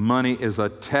tool. Money is a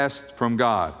test from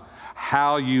God.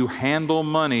 How you handle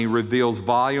money reveals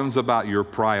volumes about your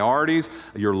priorities,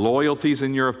 your loyalties,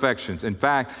 and your affections. In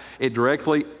fact, it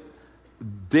directly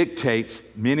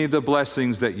dictates many of the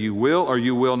blessings that you will or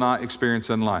you will not experience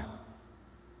in life.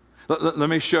 Let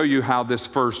me show you how this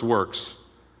first works,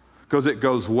 because it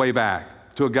goes way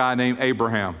back to a guy named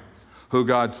Abraham, who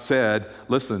God said,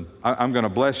 listen, I'm going to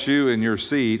bless you and your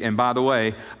seed, and by the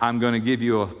way, I'm going to give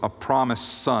you a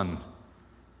promised son.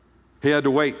 He had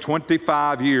to wait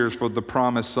 25 years for the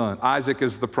promised son. Isaac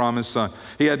is the promised son.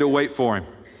 He had to wait for him.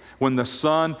 When the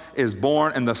son is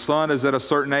born and the son is at a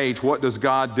certain age, what does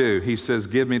God do? He says,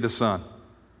 give me the son.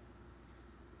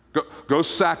 Go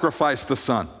sacrifice the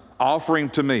son. Offer him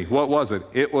to me. What was it?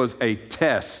 It was a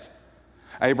test.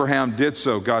 Abraham did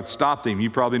so. God stopped him.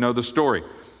 You probably know the story.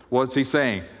 What's he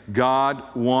saying? God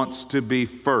wants to be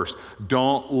first.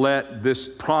 Don't let this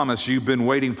promise you've been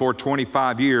waiting for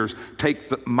 25 years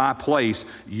take my place.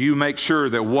 You make sure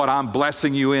that what I'm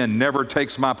blessing you in never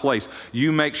takes my place.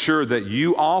 You make sure that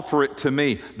you offer it to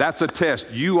me. That's a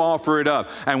test. You offer it up.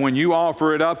 And when you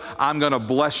offer it up, I'm going to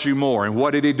bless you more. And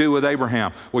what did he do with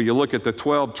Abraham? Well, you look at the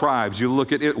 12 tribes. You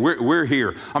look at it. We're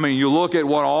here. I mean, you look at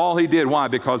what all he did. Why?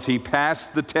 Because he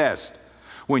passed the test.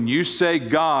 When you say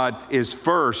God is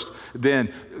first,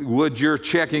 then would your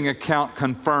checking account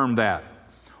confirm that?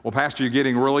 Well, Pastor, you're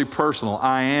getting really personal.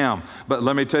 I am. But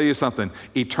let me tell you something.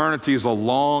 Eternity is a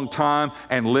long time,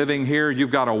 and living here,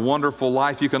 you've got a wonderful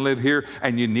life you can live here,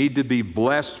 and you need to be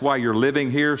blessed while you're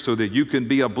living here so that you can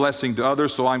be a blessing to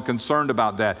others. So I'm concerned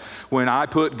about that. When I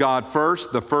put God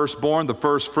first, the firstborn, the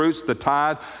first fruits, the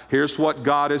tithe, here's what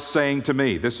God is saying to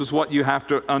me. This is what you have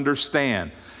to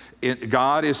understand.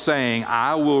 God is saying,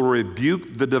 I will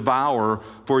rebuke the devourer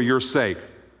for your sake.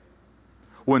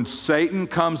 When Satan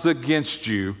comes against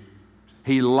you,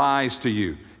 he lies to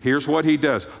you. Here's what he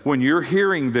does. When you're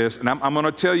hearing this, and I'm going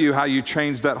to tell you how you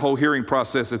change that whole hearing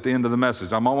process at the end of the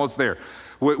message. I'm almost there.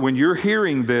 When you're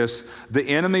hearing this, the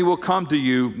enemy will come to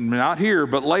you, not here,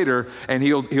 but later, and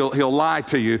he'll lie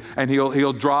to you, and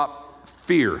he'll drop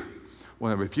fear.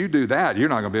 Well, if you do that, you're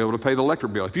not going to be able to pay the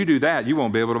electric bill. If you do that, you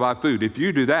won't be able to buy food. If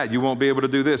you do that, you won't be able to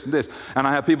do this and this. And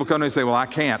I have people come to me and say, well, I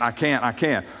can't.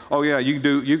 Oh, yeah,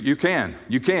 you can.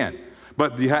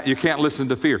 But you can't listen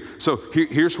to fear. So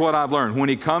here's what I've learned. When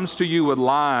he comes to you with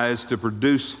lies to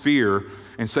produce fear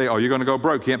and say, oh, you're going to go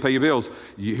broke, can't pay your bills,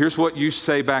 here's what you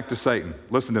say back to Satan.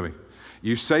 Listen to me.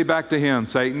 You say back to him,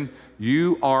 Satan,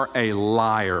 you are a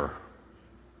liar.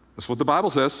 That's what the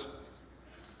Bible says.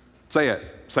 Say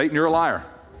it. Satan, you're a liar.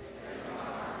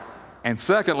 And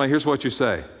secondly, here's what you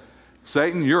say.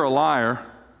 Satan, you're a liar,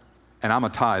 and I'm a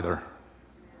tither.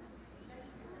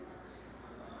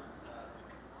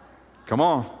 Come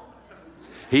on.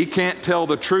 He can't tell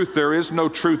the truth. There is no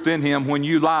truth in him. When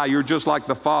you lie, you're just like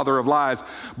the father of lies.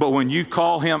 But when you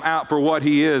call him out for what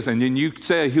he is and then you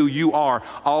say who you are,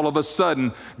 all of a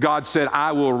sudden, God said,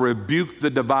 I will rebuke the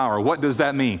devourer. What does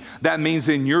that mean? That means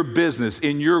in your business,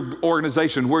 in your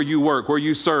organization, where you work, where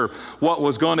you serve, what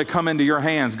was going to come into your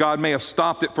hands, God may have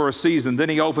stopped it for a season. Then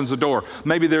he opens the door.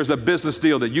 Maybe there's a business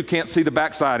deal that you can't see the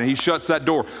backside and he shuts that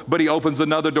door, but he opens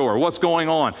another door. What's going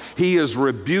on? He is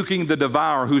rebuking the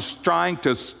devourer who's trying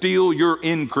to steal your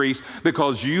increase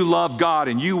because you love God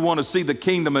and you want to see the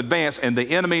kingdom advance, and the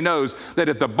enemy knows that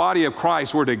if the body of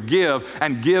Christ were to give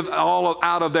and give all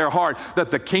out of their heart,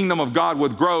 that the kingdom of God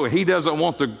would grow. He doesn't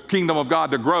want the kingdom of God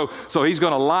to grow, so he's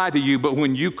going to lie to you. But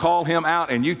when you call him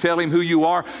out and you tell him who you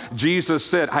are, Jesus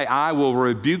said, hey, I will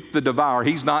rebuke the devourer.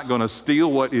 He's not going to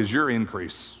steal what is your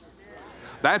increase.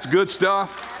 That's good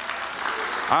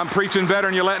stuff. I'm preaching better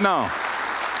than you're letting on.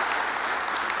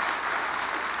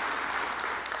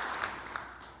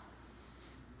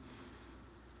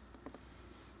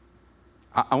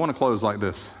 I want to close like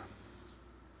this,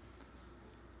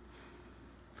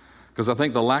 because I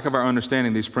think the lack of our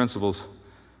understanding these principles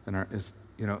and our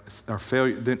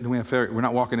failure. Then we have failure. We're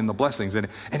not walking in the blessings, and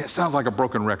it sounds like a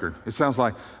broken record. It sounds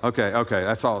like okay,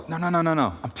 that's all. No.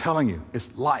 I'm telling you,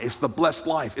 it's life. It's the blessed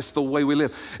life. It's the way we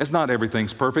live. It's not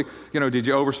everything's perfect. Did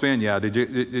you overspend? Yeah.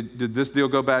 Did this deal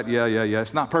go bad? Yeah.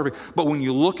 It's not perfect, but when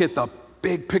you look at the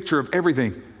big picture of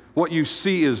everything, what you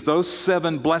see is those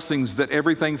 7 blessings that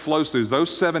everything flows through,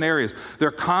 those 7 areas, they're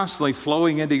constantly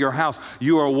flowing into your house.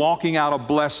 You are walking out a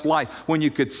blessed life. When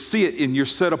you could see it and you're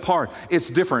set apart, it's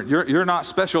different. You're not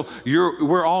special.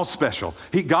 We're all special.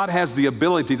 God has the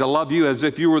ability to love you as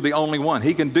if you were the only one.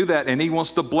 He can do that, and he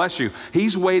wants to bless you.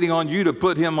 He's waiting on you to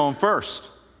put him on first.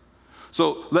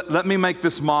 So let me make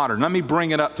this modern. Let me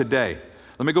bring it up today.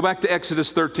 Let me go back to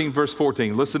Exodus 13, verse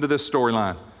 14. Listen to this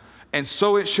storyline. And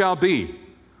so it shall be,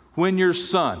 when your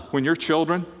son, when your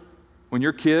children, when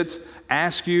your kids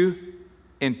ask you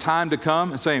in time to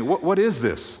come and saying, what is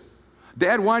this?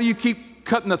 Dad, why do you keep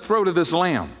cutting the throat of this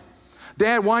lamb?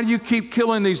 Dad, why do you keep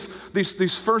killing these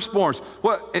firstborns?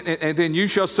 What? And then you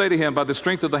shall say to him, by the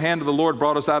strength of the hand of the Lord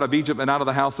brought us out of Egypt and out of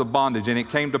the house of bondage. And it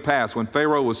came to pass, when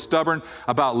Pharaoh was stubborn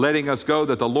about letting us go,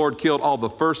 that the Lord killed all the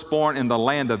firstborn in the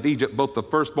land of Egypt, both the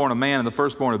firstborn of man and the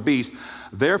firstborn of beast.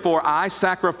 Therefore I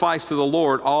sacrificed to the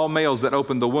Lord all males that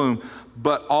opened the womb,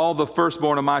 but all the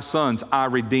firstborn of my sons I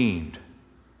redeemed.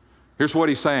 Here's what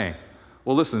he's saying.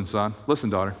 Well, listen, son, listen,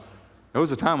 daughter. There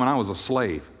was a time when I was a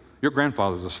slave. Your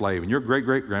grandfather was a slave, and your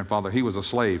great-great-grandfather, he was a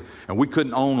slave, and we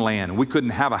couldn't own land, and we couldn't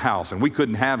have a house, and we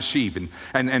couldn't have sheep,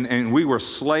 and we were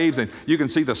slaves, and you can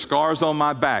see the scars on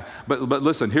my back. But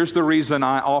listen, here's the reason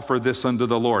I offer this unto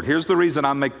the Lord. Here's the reason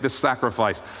I make this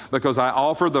sacrifice, because I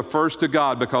offer the first to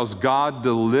God, because God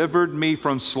delivered me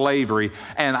from slavery,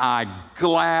 and I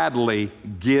gladly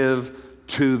give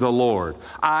to the Lord.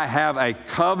 I have a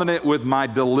covenant with my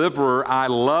deliverer. I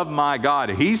love my God.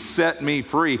 He set me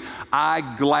free.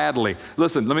 I gladly.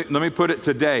 Listen, let me put it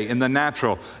today in the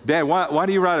natural. Dad, why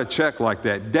do you write a check like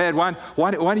that? Dad,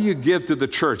 why do you give to the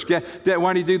church? Dad,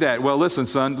 why do you do that? Well, listen,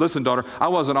 son, listen, daughter, I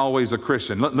wasn't always a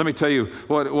Christian. Let me tell you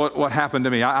what happened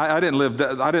to me. I didn't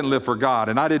live for God,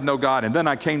 and I didn't know God, and then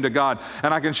I came to God,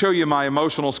 and I can show you my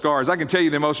emotional scars. I can tell you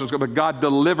the emotional scars, but God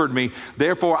delivered me.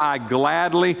 Therefore, I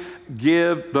gladly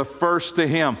give the first to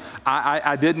Him.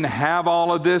 I didn't have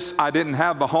all of this. I didn't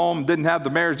have the home, didn't have the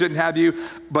marriage, didn't have you,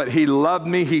 but He loved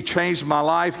me. He changed my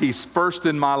life. He's first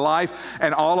in my life,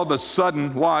 and all of a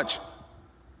sudden, watch,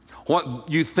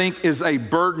 what you think is a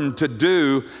burden to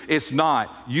do, it's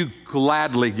not. You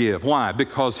gladly give. Why?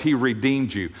 Because He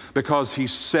redeemed you, because He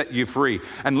set you free.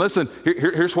 And listen,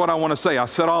 here's what I want to say. I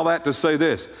said all that to say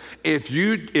this.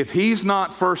 If He's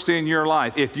not first in your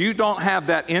life, if you don't have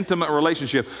that intimate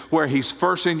relationship where He's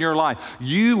first in your life,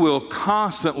 you will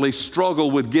constantly struggle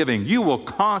with giving. You will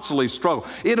constantly struggle.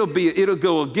 It'll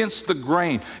go against the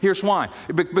grain. Here's why.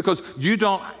 Because you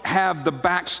don't have the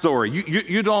backstory.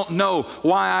 You don't know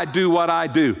why I do what I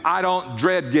do. I don't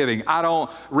dread giving. I don't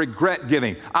regret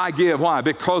giving. I give. Why?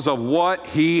 Because of what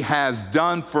He has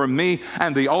done for me.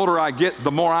 And the older I get,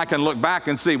 the more I can look back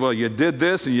and see, well, you did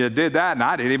this and you did that, and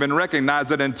I didn't even recognize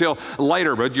it until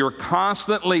later. But you're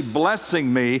constantly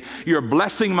blessing me. You're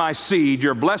blessing my seed.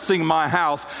 You're blessing my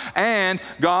house. And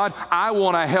God, I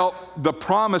want to help the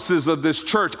promises of this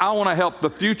church. I want to help the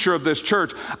future of this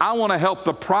church. I want to help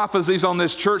the prophecies on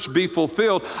this church be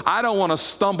fulfilled. I don't want to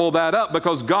stumble that up,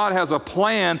 because God has a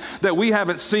plan that we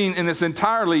haven't seen in its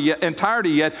entirety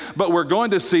yet, but we're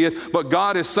going to see it. But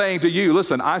God is saying to you,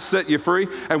 listen, I set you free,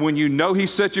 and when you know He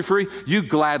set you free, you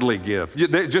gladly give.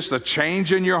 Just a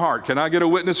change in your heart. Can I get a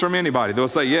witness from anybody? They'll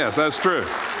say, yes, that's true.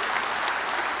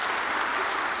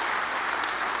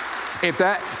 If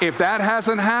that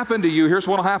hasn't happened to you, here's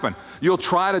what will happen. You'll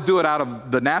try to do it out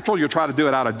of the natural. You'll try to do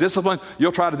it out of discipline.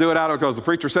 You'll try to do it out of because the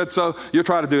preacher said so. You'll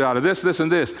try to do it out of this,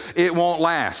 and this. It won't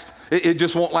last. It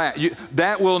just won't last.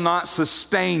 That will not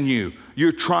sustain you.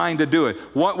 You're trying to do it.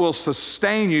 What will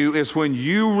sustain you is when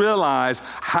you realize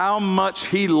how much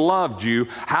He loved you,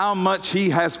 how much He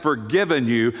has forgiven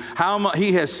you, how much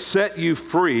He has set you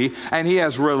free, and He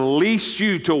has released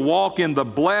you to walk in the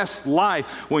blessed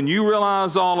life. When you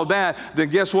realize all of that, then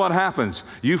guess what happens?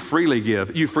 You freely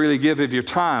give. You freely give of your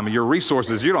time, your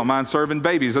resources. You don't mind serving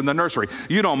babies in the nursery.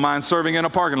 You don't mind serving in a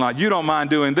parking lot. You don't mind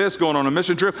doing this, going on a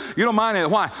mission trip. You don't mind it.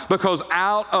 Why? Because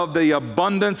out of the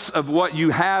abundance of what you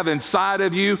have inside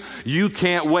of you, you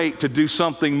can't wait to do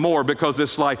something more, because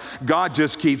it's like God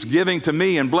just keeps giving to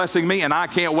me and blessing me, and I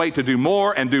can't wait to do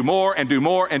more and do more and do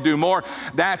more and do more.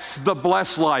 That's the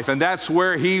blessed life, and that's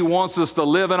where He wants us to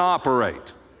live and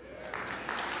operate.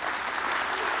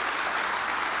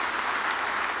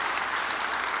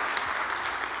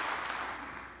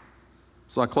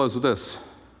 So I close with this.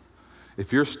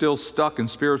 If you're still stuck in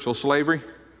spiritual slavery,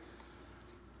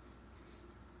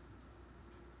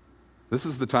 this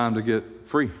is the time to get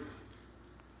free.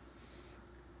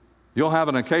 You'll have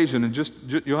an occasion and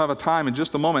you'll have a time in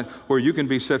just a moment where you can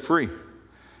be set free.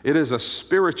 It is a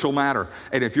spiritual matter.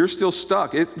 And if you're still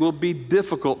stuck, it will be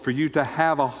difficult for you to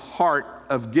have a heart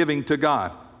of giving to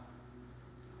God.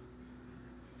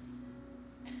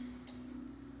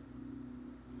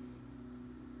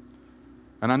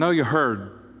 And I know you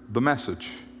heard the message,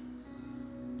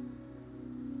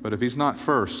 but if He's not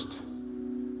first,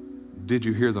 did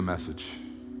you hear the message?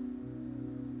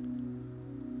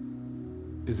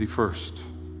 Is He first?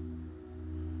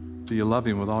 Do you love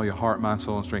Him with all your heart, mind,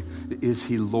 soul, and strength? Is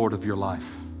He Lord of your life?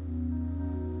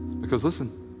 Because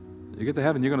listen, you get to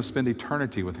heaven, you're going to spend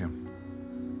eternity with Him.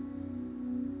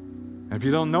 And if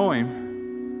you don't know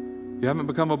Him, you haven't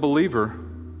become a believer,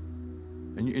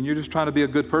 and you're just trying to be a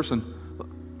good person,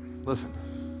 listen,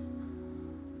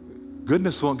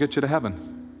 goodness won't get you to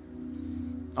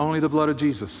heaven. Only the blood of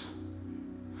Jesus.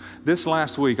 This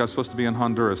last week, I was supposed to be in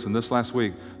Honduras, and this last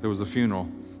week, there was a funeral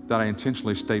that I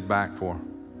intentionally stayed back for.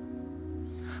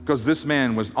 Because this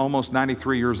man was almost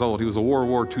 93 years old. He was a World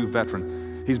War II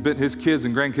veteran. His kids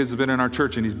and grandkids have been in our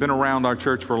church, and he's been around our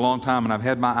church for a long time, and I've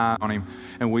had my eye on him.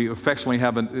 And we affectionately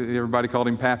everybody called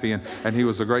him Pappy, and he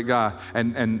was a great guy.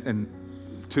 And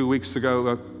 2 weeks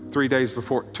ago, 2 days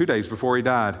before he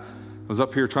died, I was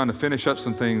up here trying to finish up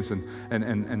some things, and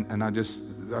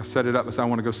I set it up and said, I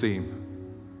want to go see him.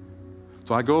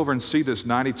 So I go over and see this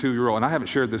 92-year-old, and I haven't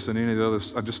shared this in any of the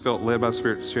others. I just felt led by the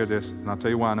Spirit to share this, and I'll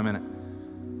tell you why in a minute.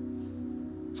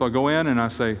 So I go in and I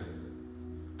say,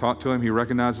 talk to him. He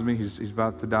recognizes me. He's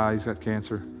about to die. He's got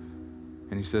cancer.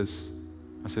 And he says,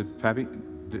 I said, Pappy,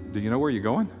 do you know where you're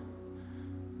going?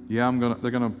 Yeah,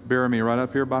 they're going to bury me right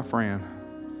up here by Fran.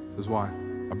 Says, why?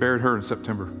 I buried her in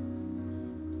September.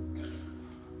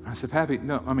 I said, Pappy,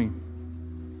 no,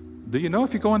 do you know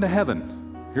if you go into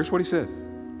heaven? Here's what he said.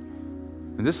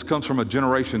 And this comes from a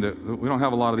generation that we don't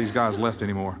have a lot of these guys left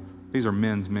anymore. These are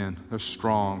men's men. They're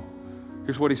strong.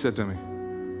 Here's what he said to me.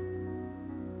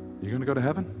 You going to go to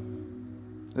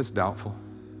heaven? It's doubtful.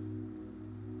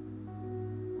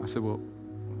 I said, well,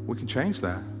 we can change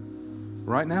that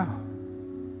right now.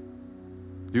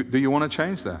 Do you want to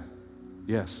change that?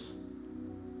 Yes.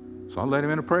 So I led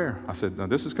him in a prayer. I said, now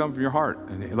this is coming from your heart.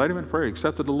 And he led him in a prayer. He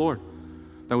accepted the Lord.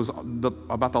 That was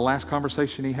about the last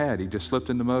conversation he had. He just slipped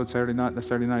into mode Saturday night. That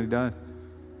Saturday night he died.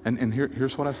 And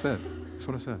here's what I said. Here's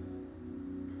what I said.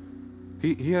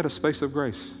 He had a space of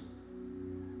grace.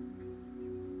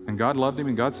 And God loved him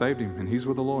and God saved him. And he's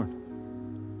with the Lord.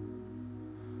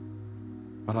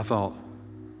 But I thought,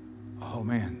 oh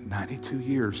man, 92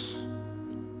 years.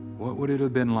 What would it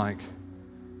have been like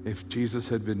if Jesus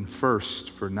had been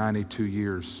first for 92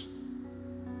 years?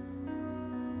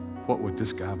 What would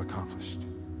this guy have accomplished?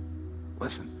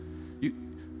 Listen,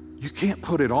 you can't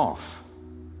put it off,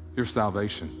 your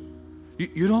salvation.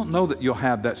 You don't know that you'll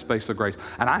have that space of grace.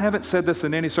 And I haven't said this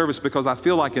in any service because I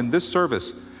feel like in this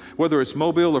service, whether it's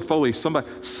Mobile or Foley,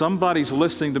 somebody's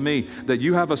listening to me that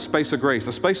you have a space of grace.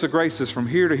 A space of grace is from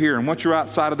here to here. And once you're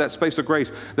outside of that space of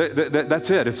grace, that's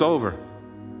it. It's over.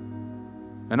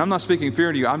 And I'm not speaking fear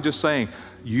into you. I'm just saying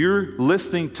you're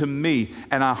listening to me,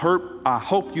 and I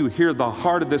hope you hear the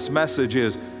heart of this message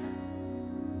is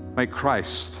make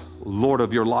Christ Lord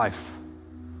of your life.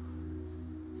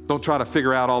 Don't try to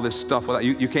figure out all this stuff without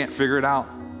you can't figure it out.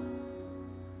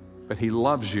 But he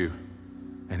loves you,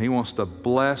 and he wants to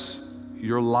bless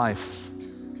your life.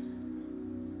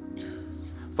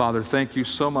 Father, thank you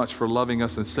so much for loving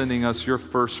us and sending us your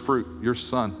first fruit, your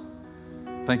Son.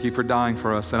 Thank you for dying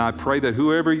for us. And I pray that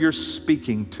whoever you're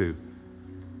speaking to,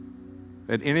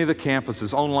 at any of the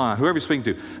campuses, online, whoever you're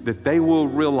speaking to, that they will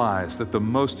realize that the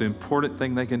most important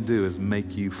thing they can do is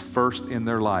make you first in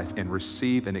their life and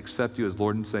receive and accept you as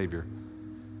Lord and Savior.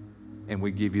 And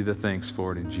we give you the thanks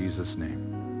for it in Jesus'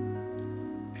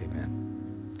 name.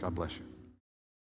 Amen. God bless you.